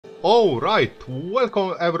Alright,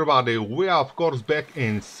 welcome everybody, we are of course back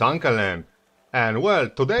in Sunkenland. And well,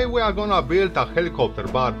 today we are gonna build a helicopter,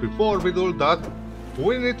 but before we do that,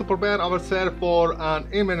 we need to prepare ourselves for an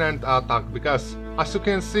imminent attack, because as you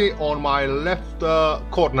can see on my left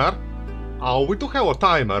corner, we do have a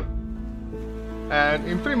timer. And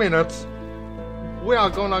in 3 minutes, we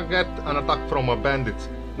are gonna get an attack from a bandits.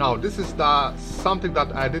 Now this is something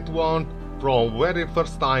that I did want from very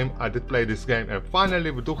first time I did play this game, and finally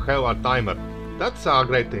we do have a timer. That's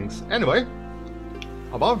great things. Anyway,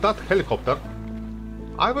 about that helicopter,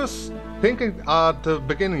 I was thinking at the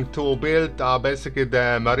beginning to build basically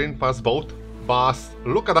the marine fast boat, but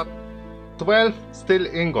look at that, 12 steel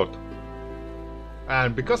ingot.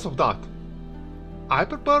 And because of that, I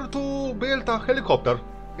prefer to build a helicopter.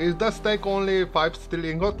 It does take only 5 steel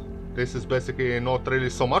ingot. This is basically not really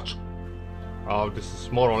so much. This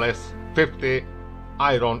is more or less 50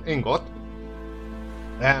 iron ingot,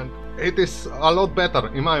 and it is a lot better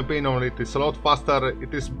in my opinion. It is a lot faster.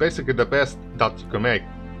 It is basically the best that you can make.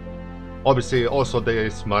 Obviously also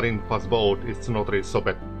this marine fast boat, it's not really so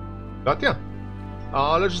bad, but yeah,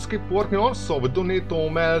 let's just keep working on. So we do need to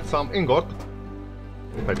melt some ingot.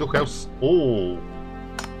 If I do have oh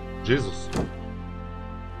Jesus,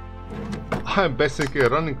 I'm basically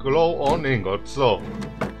running low on ingot. So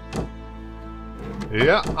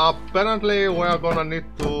yeah, apparently we are gonna need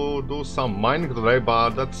to do some mining today,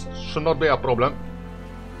 but that should not be a problem.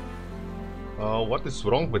 What is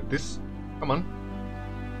wrong with this? Come on.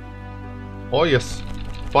 Oh yes,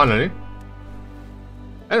 finally.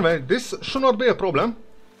 Anyway, this should not be a problem,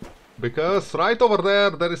 because right over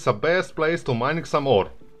there is a best place to mining some ore.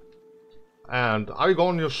 And I'm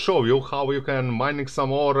going to show you how you can mining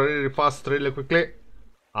some ore really fast, really quickly.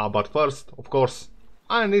 But first, of course,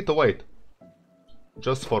 I need to wait.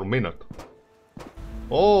 Just for a minute.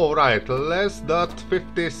 Alright, less than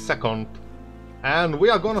 50 seconds. And we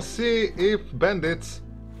are gonna see if bandits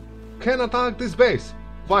can attack this base.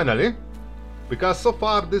 Finally. Because so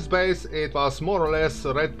far this base, it was more or less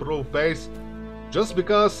a raid-proof base. Just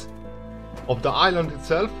because of the island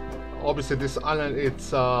itself. Obviously this island,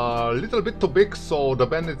 it's a little bit too big, so the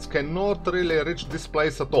bandits cannot really reach this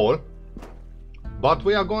place at all. But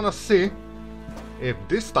we are gonna see if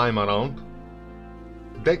this time around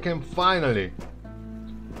they can finally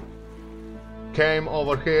came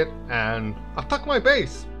over here and attack my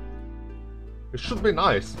base. It should be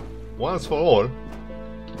nice, once for all.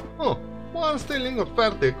 Oh, one steel ingot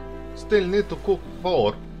fertig. Still need to cook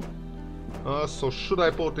 4. So should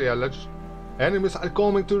I put the alleged enemies are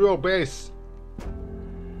coming to your base?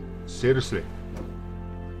 Seriously?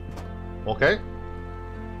 Okay.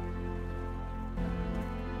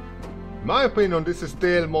 In my opinion, this is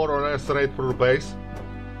still more or less raid-proof base.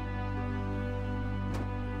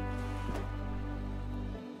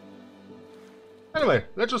 Anyway,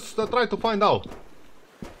 let's just try to find out.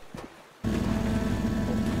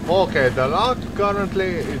 Okay, the lag currently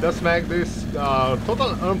it does make this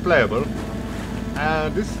total unplayable,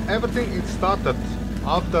 and this everything it started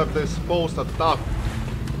after this post-attack.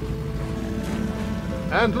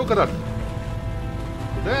 And look at that,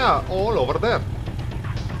 they are all over there.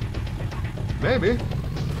 Maybe.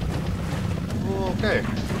 Okay,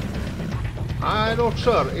 I'm not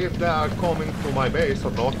sure if they are coming to my base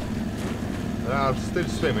or not. They are still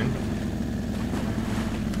swimming.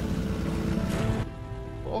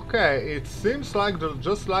 Okay, it seems like they're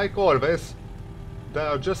just like always. They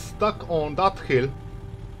are just stuck on that hill.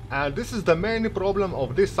 And this is the main problem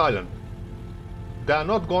of this island. They are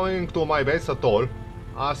not going to my base at all.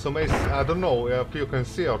 As you may, I don't know if you can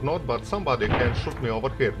see or not, but somebody can shoot me over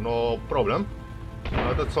here, no problem.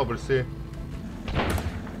 That's obviously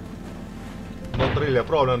not really a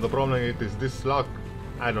problem. The problem is this luck.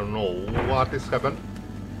 I don't know what is happened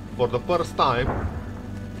for the first time,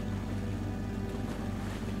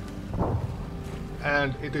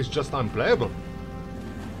 and it is just unplayable.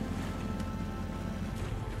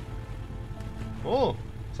 Oh,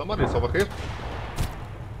 somebody is over here.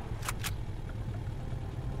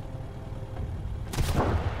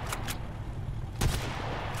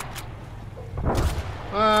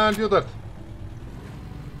 And you dead.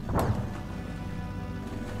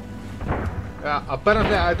 Yeah,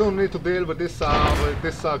 apparently I don't need to deal with this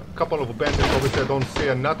couple of bandits. Obviously I don't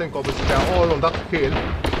see nothing. Obviously they are all on that hill.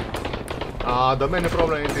 The main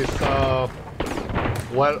problem is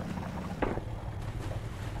well,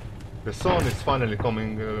 the sun is finally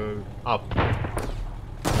coming up.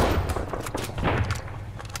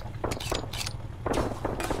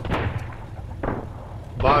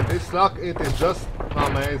 But this luck, it is just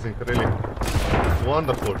amazing, really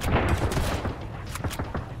wonderful.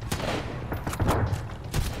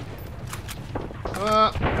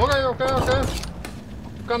 Okay.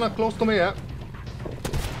 Kinda close to me, yeah.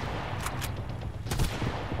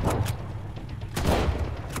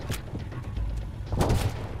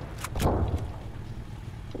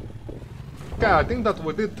 Okay, I think that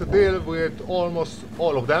we did deal with almost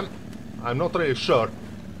all of them. I'm not really sure.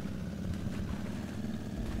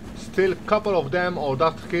 Still a couple of them of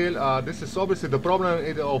that kill. This is obviously the problem.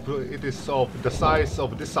 It is of the size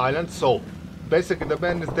of this island. So basically the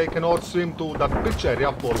bandits, they cannot swim to that beach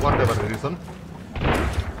area for whatever reason.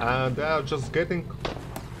 And they are just getting...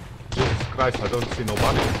 Jesus Christ, I don't see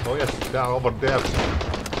nobody. Oh yes, they are over there.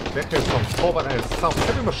 They have some cover and some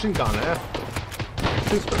heavy machine gun, eh?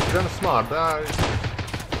 Seems pretty damn smart. There is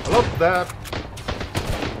a lot there.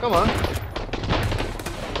 Come on.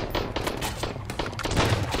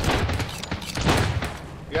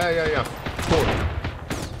 Yeah. Cool.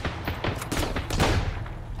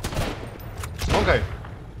 Okay.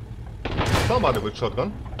 Somebody with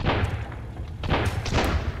shotgun.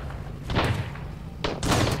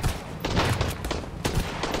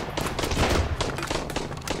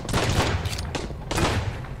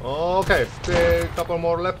 Okay, stay a couple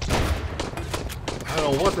more left. I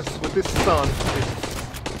don't know what is with this sun.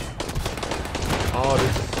 Oh,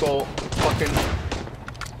 this is so fucking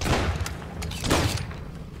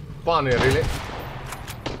funny, really.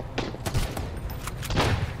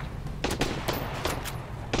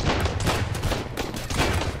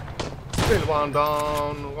 Still one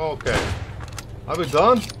down. Okay. Are we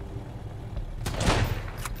done?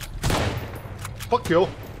 Fuck you.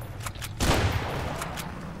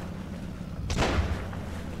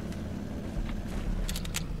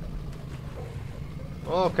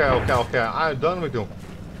 Okay. I'm done with you.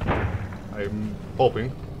 I'm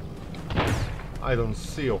hoping. I don't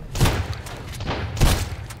see you.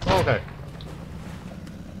 Okay.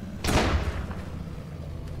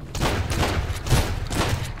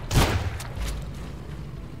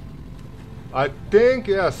 I think,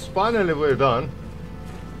 yes, finally we're done.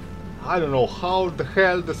 I don't know how the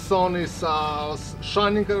hell the sun is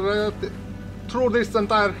shining through this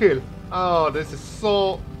entire hill. Oh, this is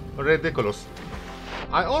so ridiculous.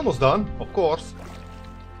 I almost done, of course.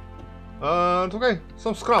 And okay,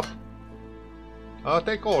 some scrap.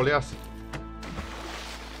 Take all, yes.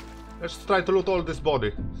 Let's try to loot all this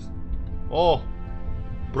body. Oh,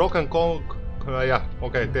 broken conch. Yeah,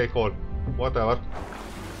 okay, take all. Whatever.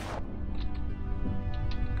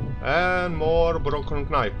 And more broken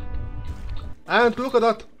knife. And look at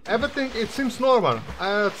that. Everything, it seems normal.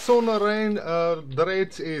 As soon as the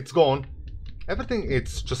rate it's gone, everything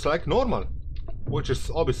it's just like normal. Which is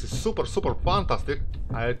obviously super fantastic.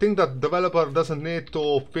 I think that developer doesn't need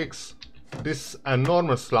to fix this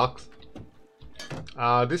enormous lags.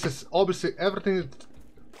 This is obviously everything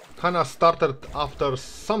kinda started after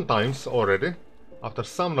some times already. After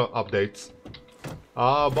some updates.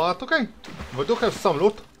 But okay, we do have some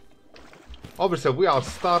loot. Obviously we are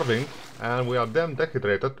starving and we are damn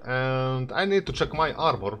dehydrated and I need to check my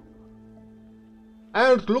armor.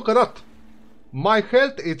 And look at that! My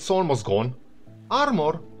health it's almost gone.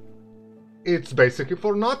 Armor, it's basically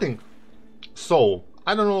for nothing. So,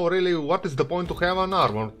 I don't know really what is the point to have an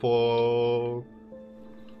armor for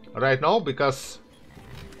right now, because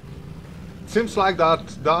it seems like that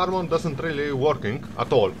the armor doesn't really working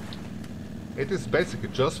at all. It is basically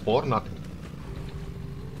just for nothing.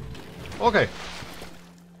 Okay,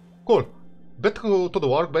 cool. Back to the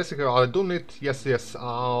work. Basically I do need, yes, a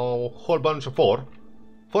whole bunch of ore.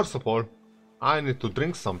 First of all, I need to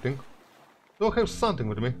drink something. Do I have something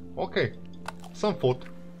with me? Okay. Some food.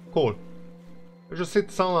 Cool. I just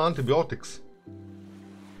need some antibiotics.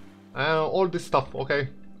 And all this stuff, okay.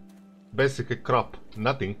 Basically crap.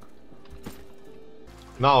 Nothing.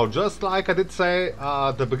 Now, just like I did say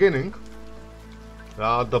at the beginning,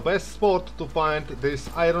 the best spot to find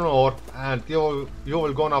this iron ore, and you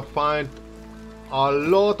will gonna find a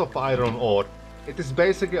lot of iron ore. It is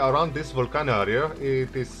basically around this volcano area.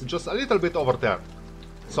 It is just a little bit over there.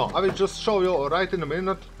 So I will just show you right in a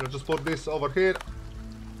minute. Let's just put this over here.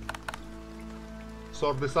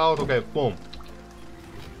 Sort this out. Okay, boom.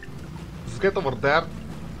 Let's get over there.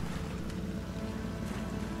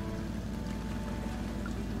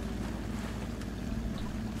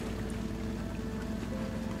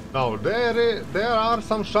 Now there are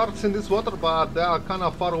some sharks in this water, but they are kind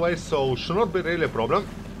of far away, so should not be really a problem.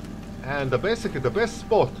 And basically the best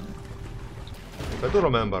spot, if I do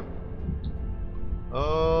remember.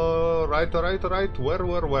 Right.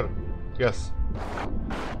 Where? Yes.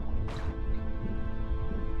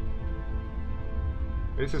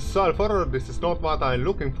 This is sulfur. This is not what I'm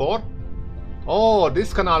looking for. Oh,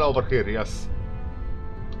 this canal over here, yes.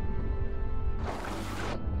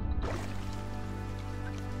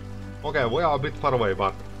 Okay, we are a bit far away,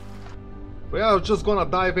 but we are just gonna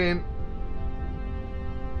dive in,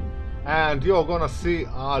 and you're gonna see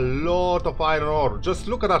a lot of iron ore. Just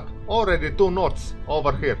look at that, already 2 knots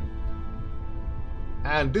over here.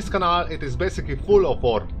 And this canal, it is basically full of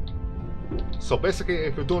ore. So basically,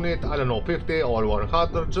 if you do need, I don't know, 50 or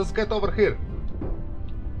 100, just get over here.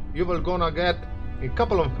 You will gonna get, in a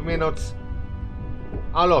couple of minutes,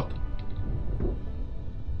 a lot.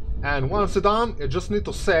 And once you're done, you just need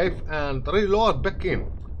to save and reload back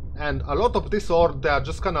in. And a lot of this ore, they are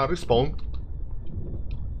just gonna respawn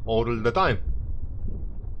all the time.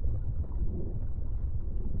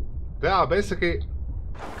 They are basically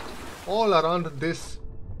all around this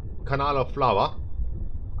canal of lava.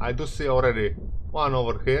 I do see already one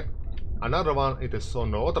over here. Another one, it is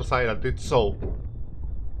on the other side, I did so.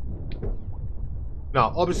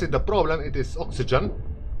 Now, obviously the problem, it is oxygen.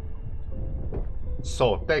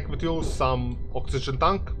 So, take with you some oxygen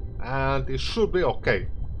tank, and it should be okay.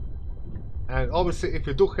 And obviously, if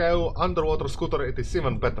you do have underwater scooter, it is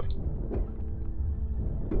even better.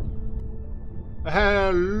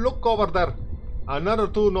 Look over there. Another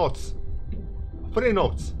 2 knots. 3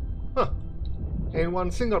 knots. Huh. In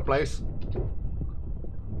one single place.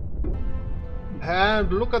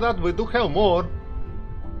 And look at that, we do have more.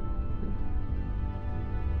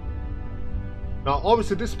 Now,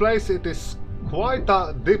 obviously, this place, it is quite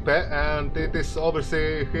deep, and it is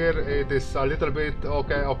obviously here, it is a little bit,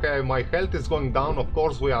 okay, my health is going down. Of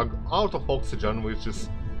course, we are out of oxygen, which is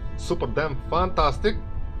super damn fantastic.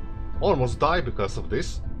 Almost die because of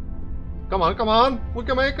this. Come on, we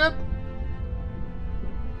can make it.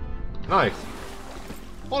 Nice.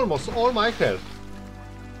 Almost all my health.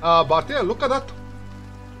 But yeah, look at that.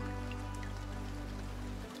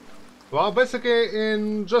 Well, basically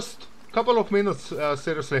in just a couple of minutes,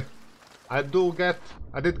 seriously. I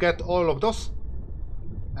did get all of those.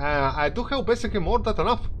 I do have basically more than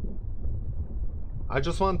enough. I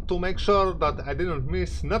just want to make sure that I didn't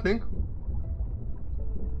miss nothing.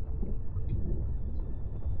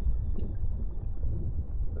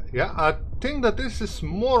 Yeah, I think that this is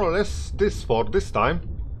more or less this for this time.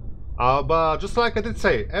 But just like I did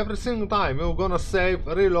say, every single time you're gonna save,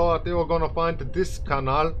 reload, you're gonna find this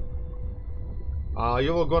canal.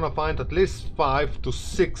 You're gonna find at least 5 to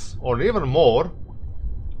 6 or even more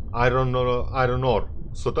iron ore.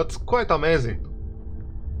 So that's quite amazing.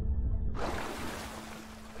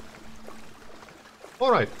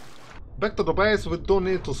 Alright, back to the base. We do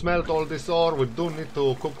need to smelt all this ore, we do need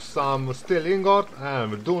to cook some steel ingot,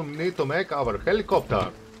 and we do need to make our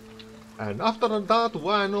helicopter. And after that,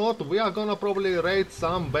 why not, we are gonna probably raid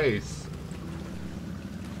some base.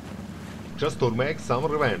 Just to make some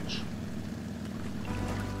revenge.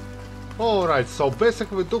 Alright, so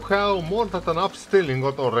basically we do have more than enough steel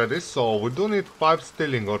ingot already, so we do need 5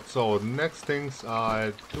 steel ingots. So next things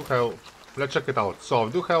I do have, let's check it out. So I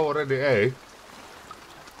do have already 8.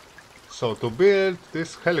 So to build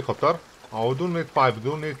this helicopter, we do need 5,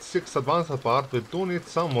 we do need 6 advanced parts, we do need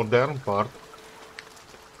some modern part,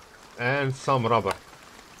 and some rubber.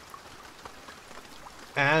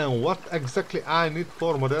 And what exactly I need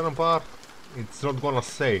for modern part, it's not gonna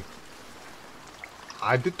say.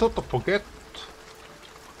 I did totally forget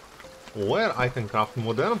where I can craft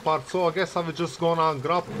modern parts, so I guess I'm just gonna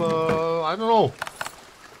grab, I don't know.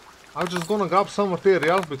 I'm just gonna grab some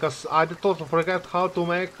material, because I did totally forget how to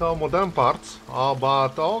make modern parts,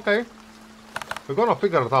 but okay. We're gonna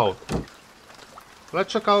figure it out.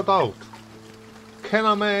 Let's check it out. Can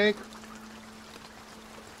I make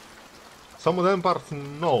some modern parts?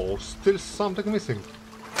 No, still something missing.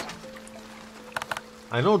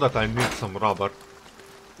 I know that I need some rubber.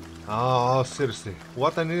 Seriously,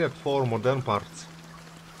 what I needed for modern parts?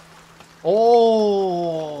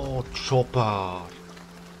 Oh, chopper.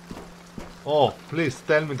 Oh, please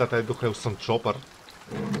tell me that I do have some chopper.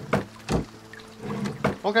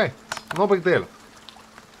 Okay, no big deal.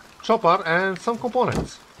 Chopper and some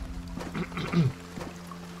components.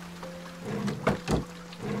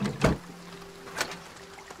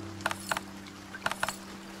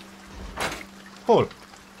 Cool.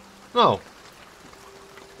 Now,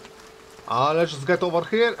 let's just get over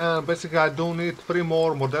here, and basically I do need 3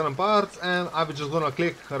 more modern parts, and I'm just gonna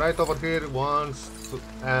click right over here once,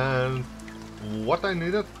 and what I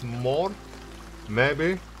needed more,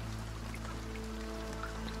 maybe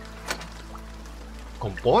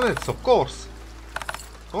components, of course.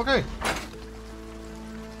 Okay,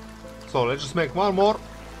 so let's just make 1 more,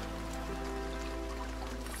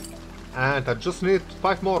 and I just need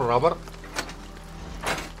 5 more rubber.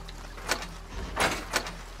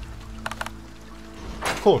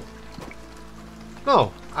 Cool.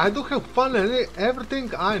 Now, I do have finally everything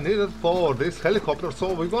I needed for this helicopter,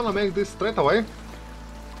 so we're gonna make this straight away.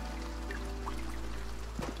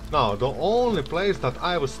 Now, the only place that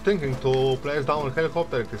I was thinking to place down a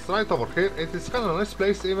helicopter, it is right over here. It is kind of a nice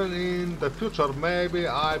place even in the future. Maybe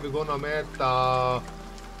I'm gonna make a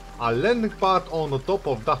landing pad on the top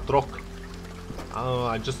of that rock.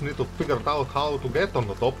 I just need to figure out how to get on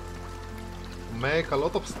the top. Make a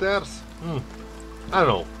lot of stairs. I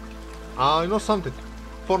don't know. You know something?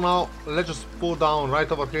 For now, let's just put down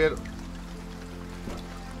right over here.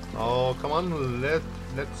 Oh, come on,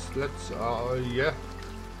 let's, yeah.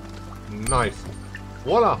 Nice.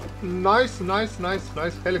 Voila! Nice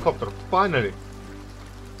helicopter, finally.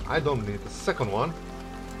 I don't need a second one.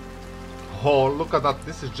 Oh, look at that,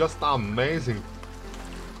 this is just amazing.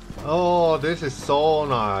 Oh, this is so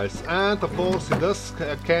nice. And of course it does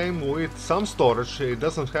came with some storage. It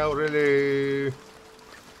doesn't have really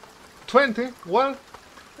 20. Well,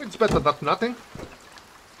 it's better than nothing.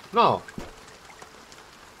 Now,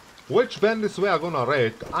 which bandits we are gonna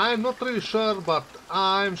raid? I'm not really sure, but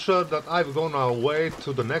I'm sure that I'm gonna wait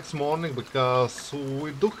to the next morning, because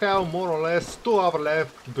we do have more or less 2 hours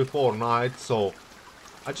left before night, so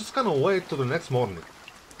I just gonna wait to the next morning.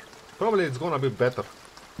 Probably it's gonna be better.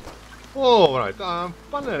 Alright,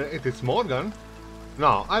 finally it is Morgan.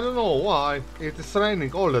 Now, I don't know why it is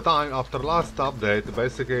raining all the time after last update.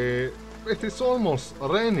 Basically, it is almost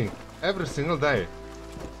raining every single day.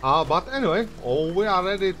 But anyway, we are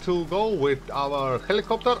ready to go with our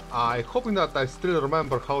helicopter. I'm hoping that I still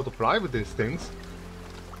remember how to fly with these things.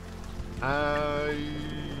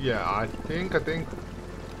 Yeah, I think.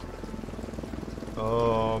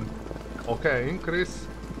 Okay, increase.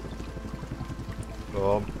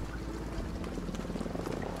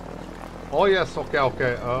 Oh yes,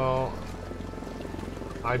 okay.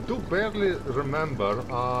 I do barely remember.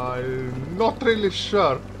 I'm not really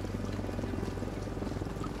sure.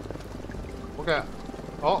 Okay.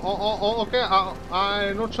 Okay.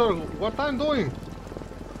 I'm not sure what I'm doing.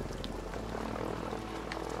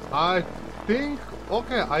 I think.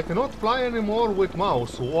 Okay, I cannot fly anymore with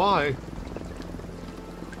mouse. Why?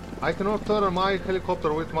 I cannot turn my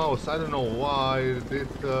helicopter with mouse. I don't know why did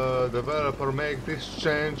the developer make this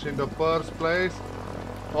change in the first place.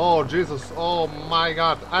 Oh Jesus, oh my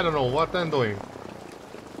god, I don't know what I'm doing.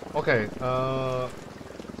 Okay,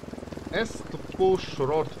 S to push,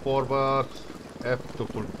 rod forward, F to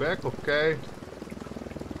pull back, okay.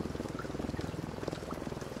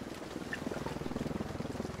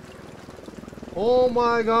 Oh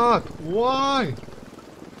my god, why?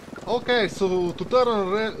 Okay, so to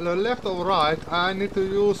turn left or right, I need to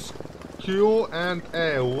use Q and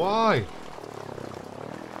A. Why?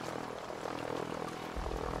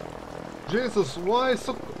 Jesus,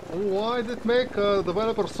 why did it make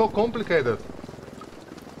developer so complicated?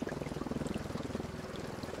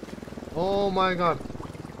 Oh my god.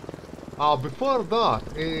 Before that,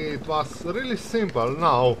 it was really simple.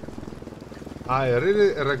 Now, I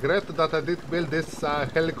really regret that I did build this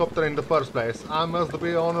helicopter in the first place. I must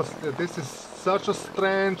be honest, this is such a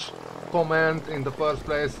strange command in the first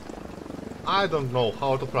place. I don't know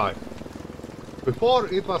how to fly. Before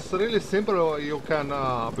it was really simple, you can,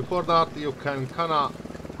 before that you can kinda...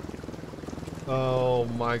 Oh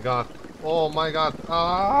my god,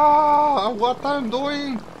 what I'm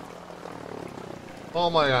doing? Oh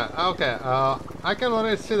my god, okay, I can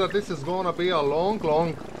already see that this is gonna be a long...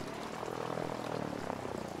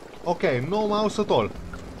 Okay, no mouse at all.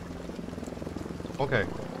 Okay.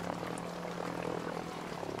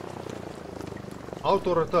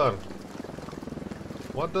 Auto return.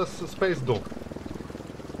 What does space do?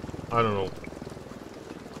 I don't know.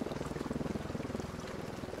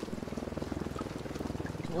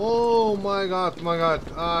 Oh my god,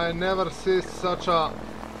 I never see such a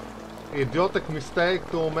idiotic mistake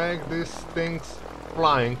to make these things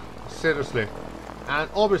flying. Seriously. And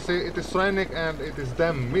obviously it is raining and it is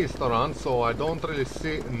damn mist around, so I don't really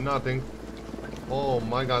see nothing. Oh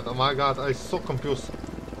my god, I'm so confused.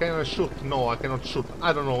 Can I shoot? No, I cannot shoot.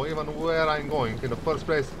 I don't know even where I'm going in the first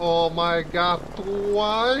place. Oh my god,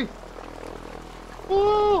 why?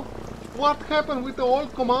 Oh, what happened with the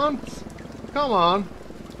old commands? Come on.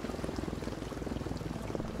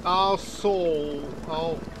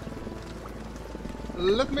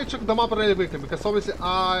 Let me check the map really quickly, because obviously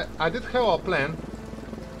I did have a plan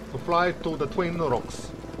to fly to the Twin Rocks,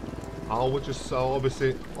 which is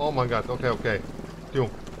obviously... Oh my god, okay, Q.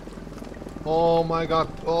 Oh my god,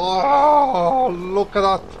 oh, look at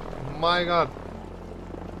that, my god.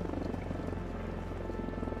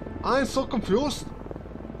 I'm so confused,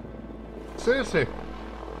 seriously.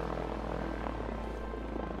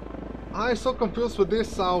 I'm so confused with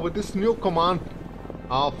this new command.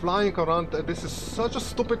 Flying around. This is such a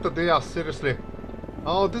stupid idea, seriously.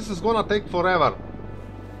 Oh, this is gonna take forever.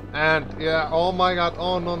 And yeah, oh my god,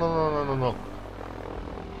 oh no no no no no no.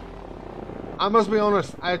 I must be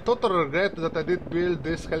honest, I totally regret that I did build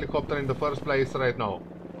this helicopter in the first place right now.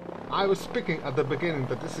 I was speaking at the beginning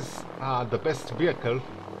that this is the best vehicle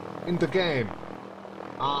in the game.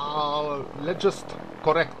 Let's just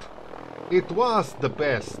correct. It was the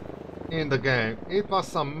best in the game. It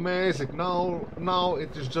was amazing. Now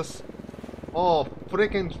it is just, oh,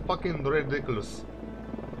 freaking fucking ridiculous.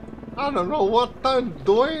 I don't know what I'm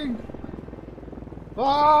doing.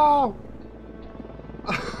 Oh!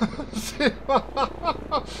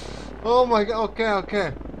 Oh my god,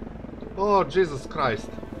 okay. Oh, Jesus Christ.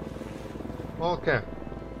 Okay.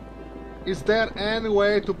 Is there any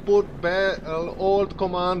way to put old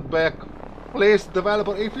command back? Please,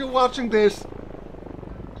 developer, if you're watching this,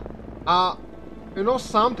 you know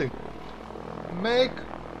something? Make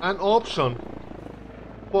an option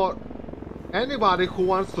for anybody who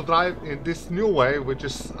wants to drive in this new way, which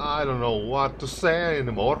is, I don't know what to say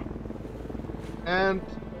anymore. And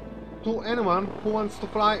to anyone who wants to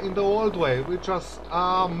fly in the old way, which is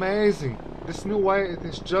amazing. This new way, it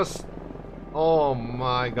is just, oh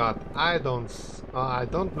my god, I don't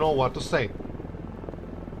know what to say.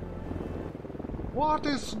 What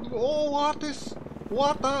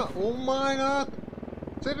oh my god,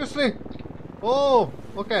 seriously? Oh,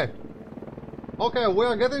 okay, we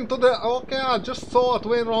are getting to the, okay, I just saw a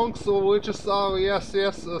twin rocks, which is, yes,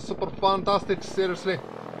 super fantastic, seriously.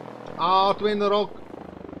 Twin rock,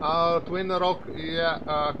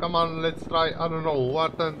 yeah, come on, let's try. I don't know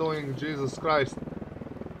what I'm doing, Jesus Christ.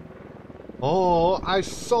 Oh, I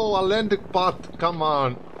saw a landing pad, come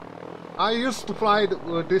on. I used to fly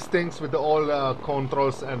with these things with all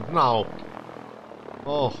controls, and now,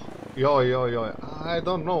 oh, yo, I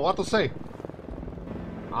don't know what to say.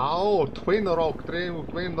 Oh, twin rock,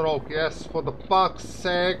 yes, for the fuck's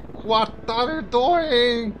sake, what are you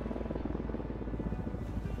doing?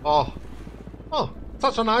 Oh,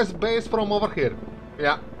 such a nice base from over here.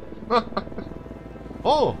 Yeah.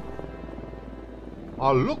 Oh,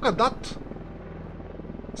 look at that.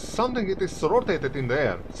 Something, it is rotated in the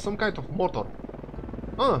air. Some kind of motor.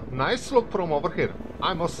 Nice look from over here,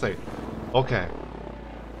 I must say. Okay.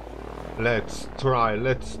 Let's try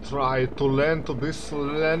to land to this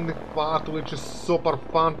landing pad, which is super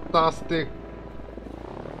fantastic.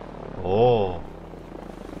 Oh,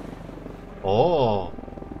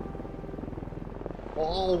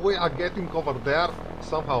 we are getting over there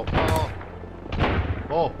somehow.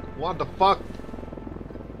 Oh, what the fuck?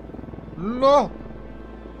 No!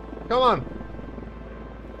 Come on!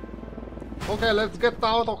 Okay, let's get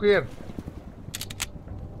out of here.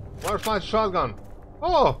 Where's my shotgun?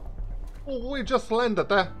 Oh! We just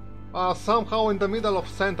landed, somehow in the middle of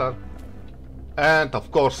center. And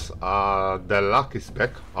of course, the luck is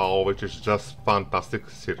back, which is just fantastic,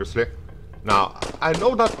 seriously. Now, I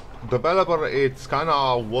know that developer is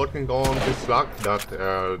kinda working on this luck, that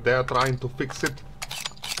they are trying to fix it.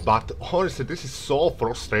 But honestly, this is so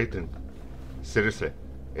frustrating. Seriously,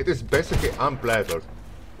 it is basically unplayable.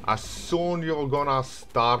 As soon you're gonna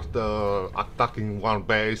start attacking one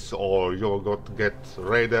base, or you're going to get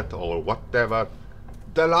raided or whatever,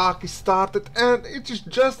 the luck is started, and it is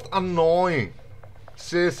just annoying.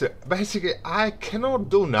 Seriously, basically I cannot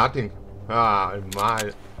do nothing.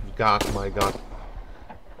 My god.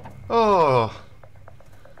 Oh,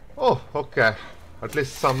 okay. At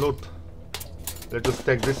least some loot. Let's just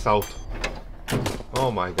take this out. Oh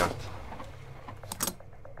my god.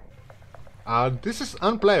 This is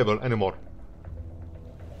unplayable anymore.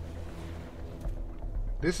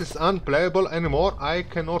 I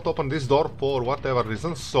cannot open this door for whatever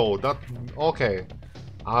reason, so that, okay.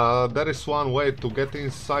 There is one way to get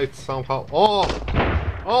inside somehow.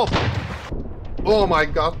 Oh my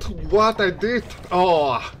god, what I did!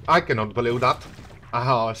 Oh, I cannot believe that.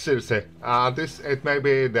 Seriously, it may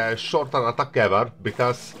be the shorter attack ever,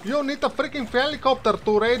 because you need a freaking helicopter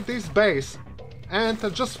to raid this base, and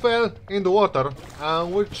just fell in the water,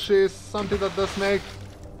 which is something that does make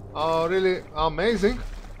really amazing.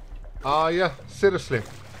 Yeah, seriously.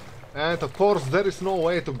 And of course there is no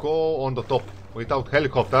way to go on the top without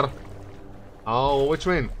helicopter. Which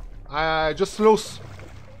means I just lose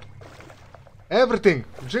everything.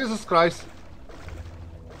 Jesus Christ.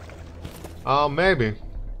 Maybe.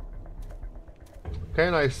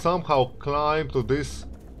 Can I somehow climb to this?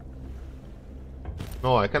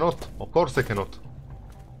 No, I cannot. Of course I cannot.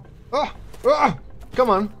 Come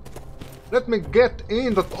on. Let me get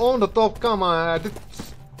in on the top. Come on.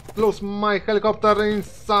 lose my helicopter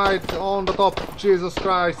inside on the top. Jesus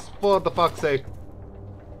Christ, for the fuck's sake.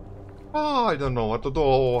 Oh, I don't know what to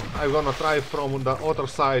do. I'm gonna try from the other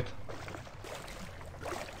side.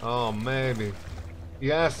 Oh, maybe.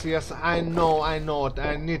 Yes, yes, I know. I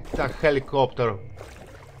need a helicopter.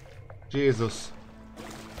 Jesus.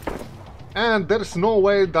 And there's no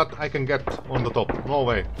way that I can get on the top. No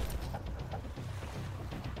way.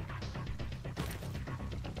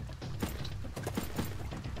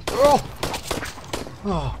 Oh!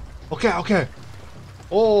 Oh, okay, okay.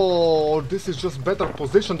 Oh, this is just better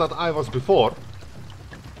position than I was before.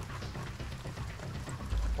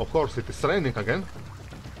 Of course, it is raining again.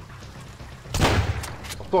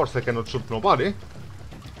 Of course, I cannot shoot nobody.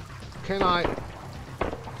 Can I?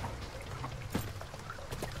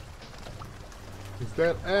 Is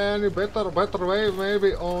there any better way,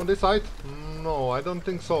 maybe on this side? No, I don't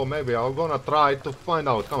think so. Maybe I'm gonna try to find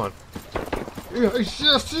out. Come on. Yes,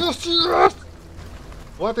 yes, yes, yes!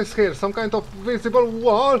 What is here? Some kind of visible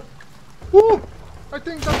wall? Woo! I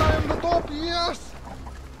think that I am the top, yes!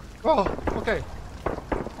 Oh, okay.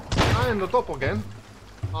 I am the top again.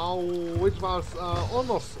 Which was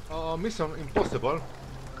almost mission impossible.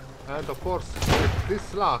 And of course, with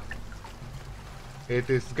this luck, it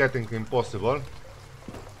is getting impossible.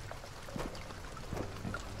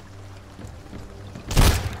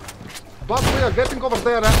 But we are getting over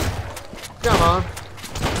there. Come on.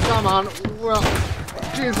 Come on. Well,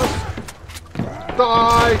 Jesus.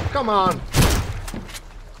 Die. Come on.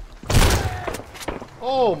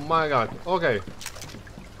 Oh my god. Okay.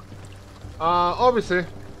 Obviously,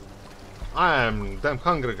 I am damn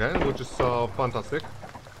hungry again, which is fantastic.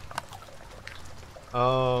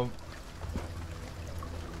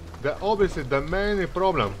 Obviously, the main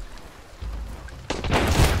problem.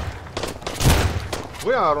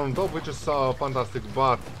 We are on top, which is fantastic,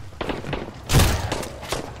 but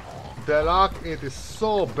the luck, it is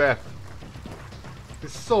so bad.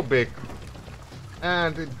 It's so big.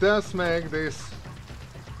 And it does make this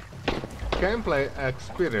gameplay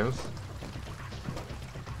experience.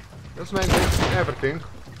 Does make this everything.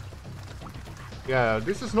 Yeah,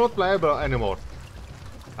 this is not playable anymore.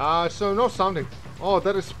 So you know something. Oh,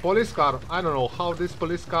 there is police car. I don't know how this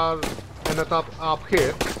police car ended up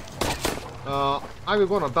here. I'm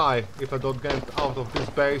gonna die if I don't get out of this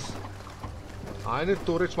base. I need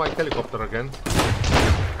to reach my helicopter again.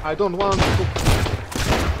 I don't want to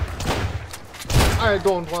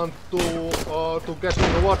get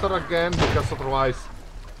in the water again, because otherwise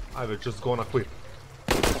I will just gonna quit.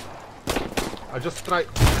 I just try.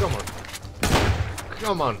 Come on.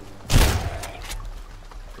 Come on.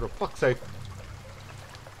 For fuck's sake.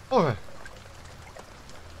 Okay.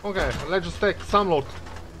 Okay, let's just take some loot.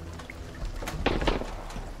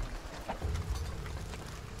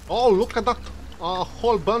 Oh, look at that! A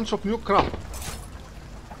whole bunch of new crap.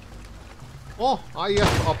 Oh,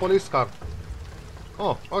 yes, a police car.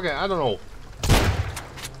 Oh, okay, I don't know.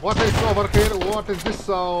 What is over here? What is this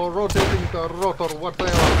rotating rotor?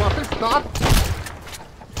 Whatever. What is that?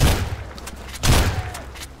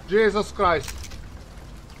 Jesus Christ.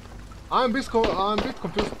 I'm a bit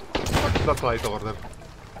confused. What is that light over there?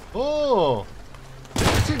 Oh!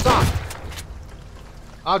 See that?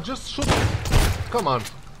 Just shoot. Come on.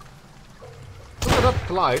 Look at that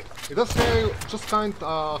light. It does say just kind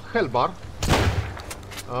hell bar.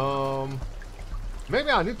 Maybe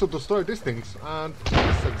I need to destroy these things, and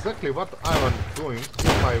that's exactly what I am doing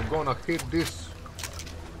if I'm gonna hit this.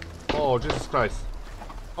 Oh, Jesus Christ.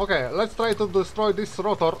 Okay, let's try to destroy this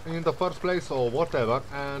rotor in the first place or whatever,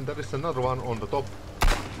 and there is another one on the top.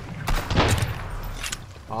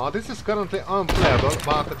 This is currently unplayable,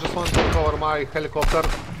 but I just want to recover my helicopter.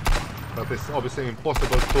 That is obviously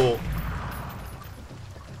impossible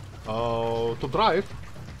to drive.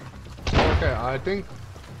 Okay, I think.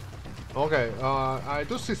 Okay, I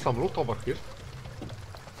do see some loot over here.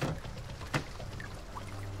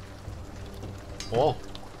 Oh,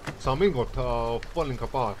 some ingot falling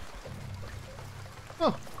apart.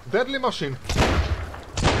 Oh, deadly machine.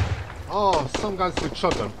 Oh, some guys with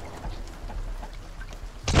shotgun.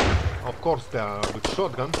 Of course they are with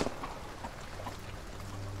shotgun.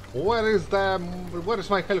 Where is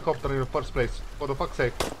my helicopter in the first place? For the fuck's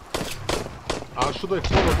sake. Should I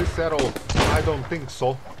follow this arrow? I don't think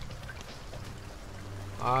so.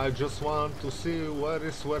 I just want to see where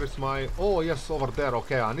is my... Oh yes, over there.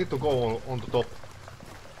 Okay, I need to go on the top.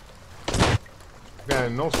 Okay,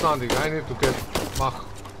 no standing. I need to get back.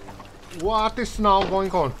 What is now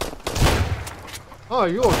going on? Oh,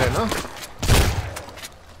 you again, huh?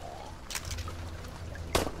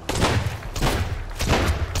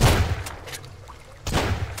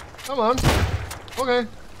 Come on. Okay.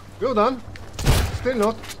 You done? Still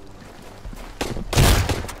not?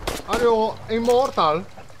 Are you immortal?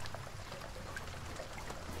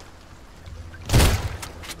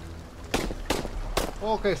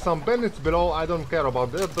 Okay, some bandits below. I don't care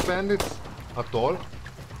about the bandits at all.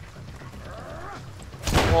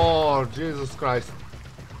 Oh, Jesus Christ.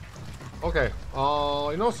 Okay,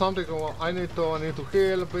 you know something? I need to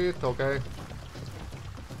heal a bit. Okay.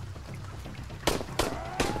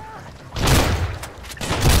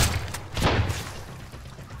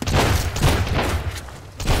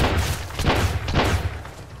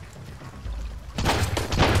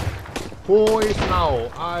 Who is now?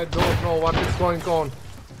 I don't know what is going on.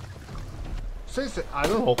 I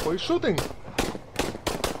don't know who is shooting.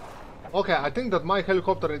 Okay, I think that my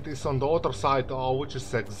helicopter is on the other side, which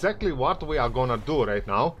is exactly what we are gonna do right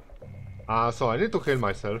now. So I need to heal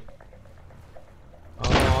myself.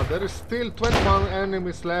 There is still 21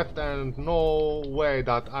 enemies left and no way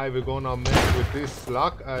that I will gonna make with this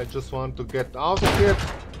luck. I just want to get out of here.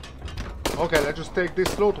 Okay, let's just take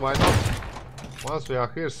this loot, why not? Once we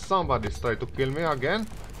are here, somebody's trying to kill me again.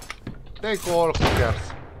 Take all, who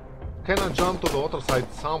cares? Can I jump to the other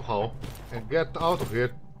side somehow and get out of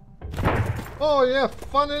here? Oh yeah,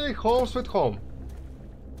 finally home sweet home.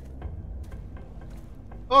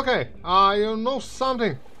 Okay, you know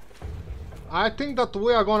something? I think that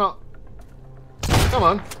we are gonna... Come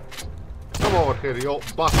on. Come over here, you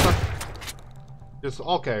bastard. Just,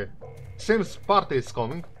 okay. Seems party is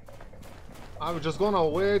coming. I'm just gonna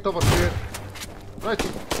wait over here. Right.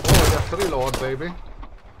 Oh yes, reload, baby.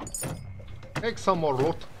 Take some more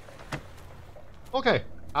loot. Okay.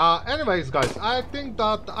 Anyways, guys, I think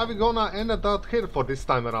that I'm gonna end it out here for this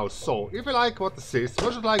time around. So, if you like what this is,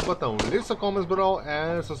 smash the like button, leave some comments below,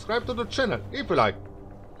 and subscribe to the channel if you like.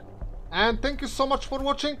 And thank you so much for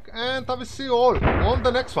watching, and I will see you all on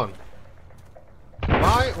the next one.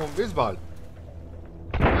 Bye und bis bald.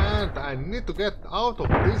 And I need to get out of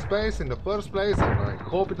this base in the first place, and I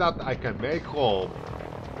hope that I can make home.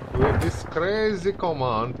 With this crazy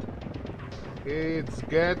command, it's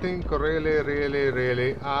getting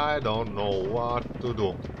really, I don't know what to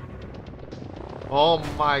do. Oh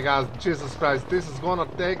my god, Jesus Christ, this is gonna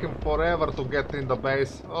take him forever to get in the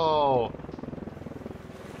base. Oh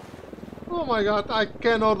my god, I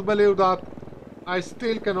cannot believe that. I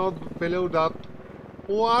still cannot believe that.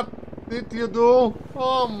 What did you do?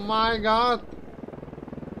 Oh my god.